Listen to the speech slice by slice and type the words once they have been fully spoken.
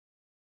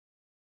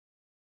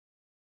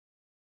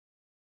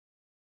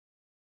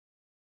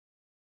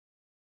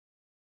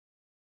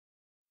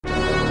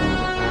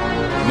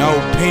No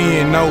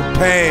pen, no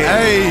pad.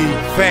 Hey,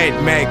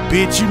 Fatmack,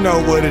 bitch, you know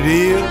what it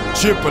is.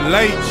 Triple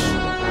H,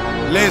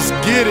 let's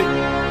get it.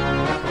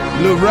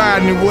 Lil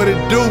Rodney, what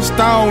it do?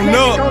 Stone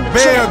up,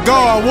 Bell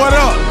Guard, what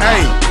up?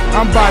 Hey,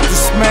 I'm about to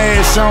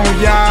smash on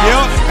y'all.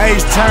 Yep.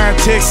 H-Town,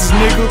 Texas,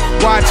 nigga.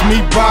 Watch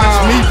me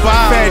ball.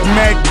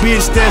 Fatmack,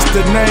 bitch, that's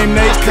the name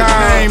they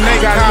call.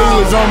 Got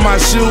Louis on my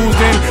shoes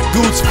and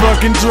Gucci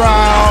fucking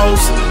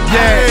draws.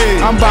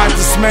 Yeah, I'm about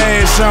to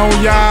smash on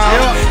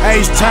y'all.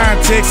 H-Town,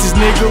 Texas,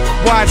 nigga.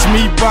 Watch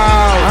me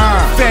ball.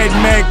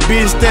 Fatmack,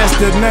 bitch, that's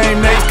the name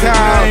they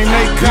call.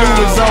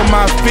 Louis on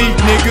my feet,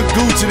 nigga.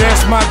 Gucci,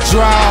 that's my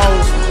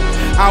draws.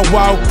 I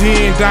walked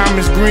in,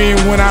 diamonds green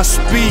when I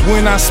speak.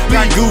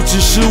 Got Gucci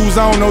shoes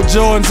on, no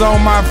Jordans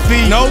on my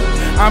feet. Nope.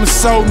 I'm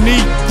so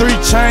neat, 3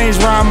 chains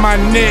round my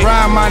neck.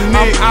 I'm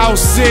all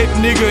set,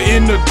 nigga,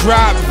 in the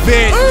drop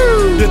vet.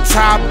 The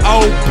top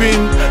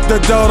open, the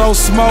dodo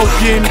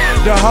smoking.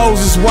 The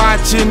hoes is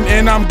watching,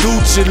 and I'm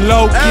Gucci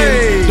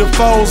loking. The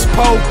foes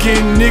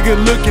poking, nigga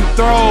looking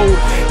throw.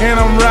 And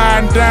I'm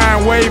riding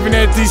down, waving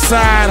at these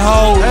side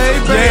hoes.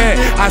 Yeah,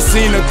 I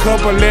seen a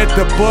couple at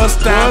the bus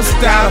stop.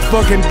 Got a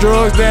fucking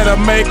drugs that'll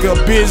make a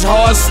bitch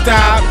heart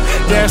stop.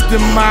 That's the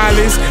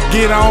mileage,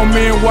 get on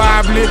me and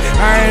wobbly.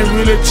 I ain't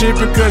really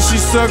trippin' cause she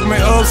sucked me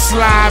up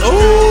sloppy.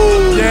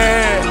 Ooh.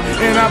 Yeah,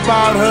 and I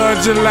bought her a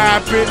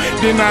jalopy.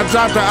 Then I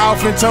dropped her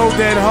off and told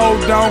that hoe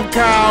don't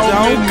call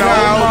me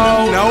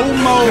no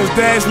more. Cause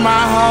that's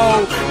my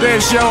hoe,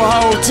 that's your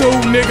hoe too,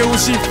 nigga. When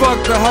she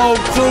fucked the whole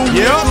crew,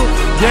 nigga.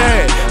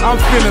 Yeah,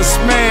 I'm finna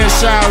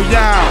smash out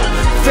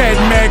y'all.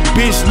 Fatmack,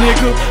 bitch,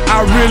 nigga,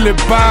 I really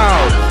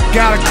ball.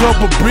 Got a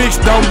couple bricks,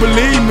 don't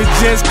believe me,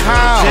 just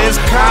call.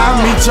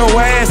 I'll meet your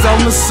ass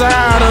on the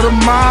side of the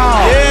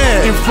mall.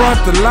 In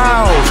front the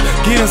laws,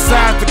 get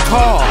inside the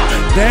car.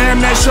 Damn,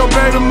 that's your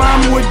baby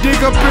mama with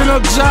dick up in her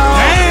jaw.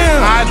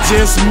 Damn, I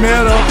just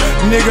met her,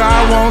 nigga,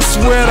 I won't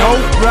sweat her.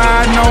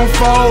 Riding on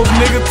foes,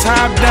 nigga,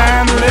 top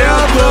down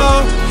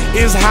leather.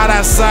 It's hot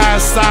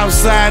outside,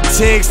 Southside,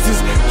 Texas.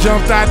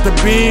 Jumped out the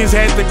beans,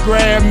 had to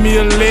grab me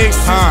a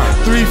Lexus.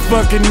 3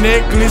 fucking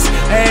necklace,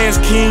 ass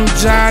King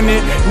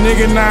Johnny.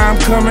 Nigga, now I'm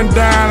coming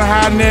down,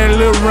 hiding that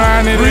Lil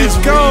Ronnie.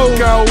 Rico.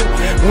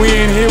 We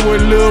in here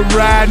with Lil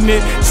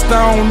Rodney.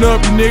 Stoned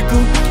up,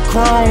 nigga.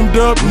 Chromed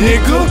up,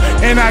 nigga.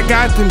 And I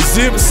got them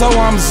zips, so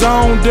I'm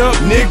zoned up,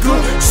 nigga.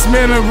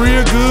 Smelling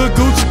real good,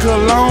 Gucci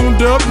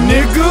cologned up,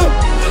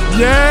 nigga.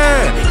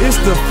 Yeah, it's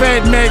the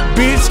Fatmack,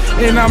 bitch,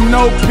 and I'm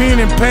no pen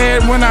and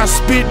pad when I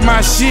spit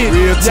my shit.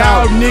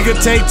 Y'all nigga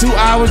take 2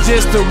 hours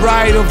just to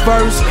write a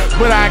verse,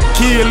 but I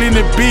kill in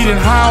the beat and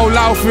haul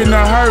off in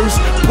the hearse.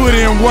 Put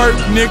in work,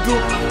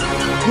 nigga.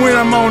 When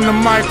I'm on the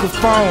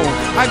microphone,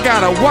 I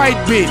got a white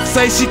bitch,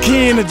 say she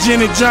kin to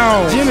Jenny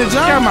Jones.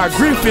 Got my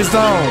Griffiths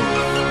on.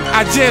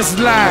 I just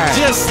lied.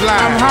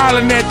 I'm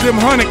hollering at them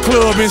 100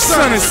 Club in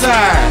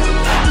Sunnyside.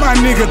 My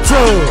nigga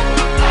Tug.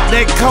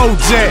 That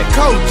Kojak.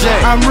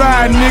 I'm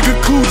riding nigga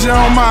Kuja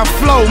on my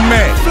flow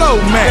mat.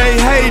 They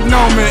hating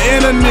on me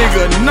and a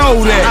nigga know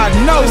that. I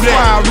know that's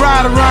why I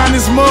ride around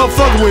this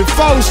motherfucker with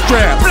 4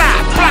 straps.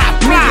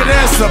 Nigga,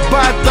 that's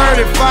about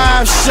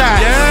 35 shots.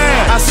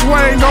 I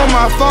swing on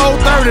my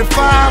 435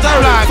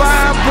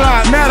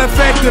 blocks. Matter of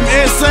fact, them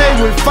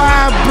SA with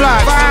 5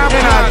 blocks.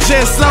 And I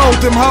just sold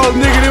them whole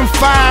nigga them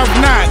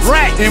 5 knots.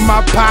 In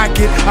my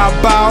pocket, I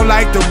ball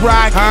like the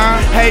Rocket.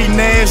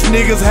 Hating ass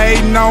niggas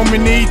hating on me,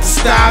 need to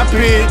stop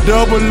it.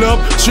 Double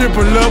up,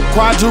 triple up,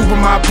 quadruple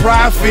my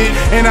profit.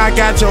 And I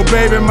got your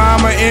baby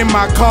mama in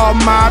my car,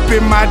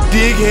 mopping my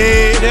dick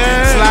head.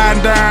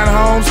 Sliding down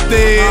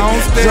Homestead.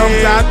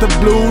 Jumped out the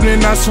blue, then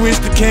I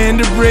switched to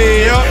candy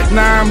red.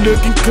 Now I'm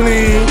looking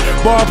clean,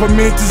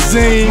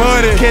 barpamintazine.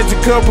 Catch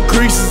a couple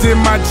creases in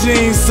my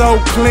jeans,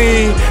 so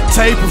clean.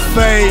 Taper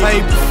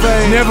fade,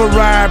 never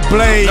ride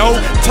blade.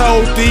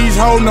 Told these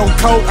hoes no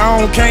coat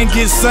on, can't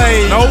get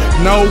saved.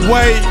 No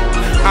way.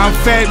 I'm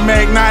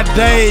Fatmack, not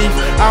Dave.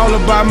 All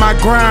about my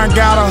grind,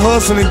 gotta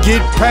hustle and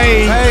get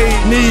paid.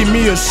 Need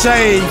me a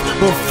shave,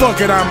 but fuck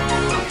it, I'm.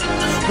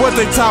 What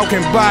they talking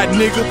about,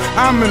 nigga?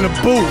 I'm in the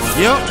booth.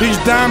 These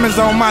diamonds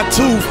on my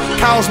tooth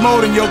cost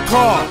more than your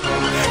car.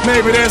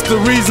 Maybe that's the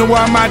reason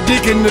why my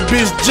dick in the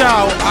bitch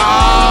jaw.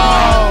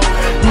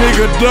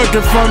 Nigga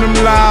ducking from them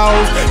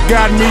laws.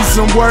 Got me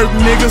some work,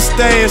 nigga,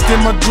 stashed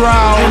in my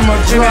draw. And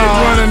they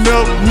running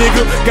up,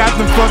 nigga, got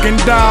them fucking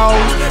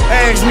dogs.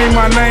 Asked me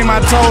my name, I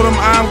told them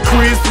I'm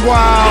Chris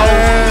Wild.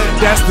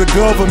 That's the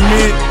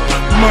government.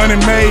 Money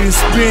made and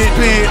spent,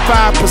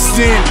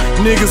 5%.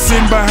 Niggas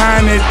sitting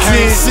behind that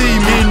tent,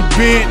 getting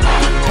bent.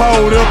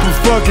 Pulled up a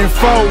fucking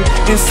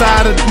 4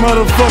 inside a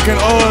motherfucking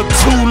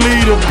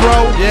 2-liter,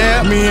 bro.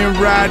 Me and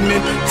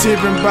Rodney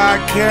tipping by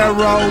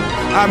Caro.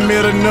 I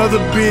met another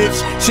bitch,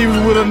 she was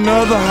with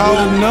another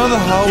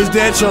hoe. Is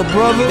that your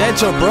brother? Let's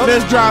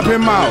drop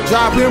him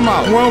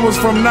out. One was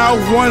from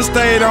North, one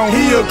stayed on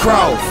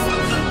Hillcroft.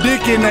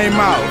 Dick in they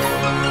mouth.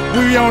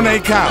 We on they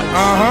couch.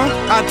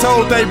 I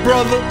told they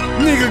brother,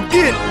 nigga,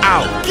 get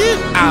out. Get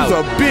out. You's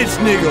a bitch,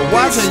 nigga.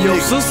 Watching your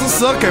sister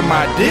sucking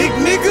my dick,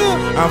 nigga.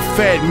 I'm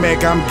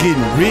Fatmack, I'm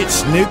getting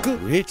rich, nigga.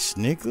 Rich,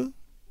 nigga.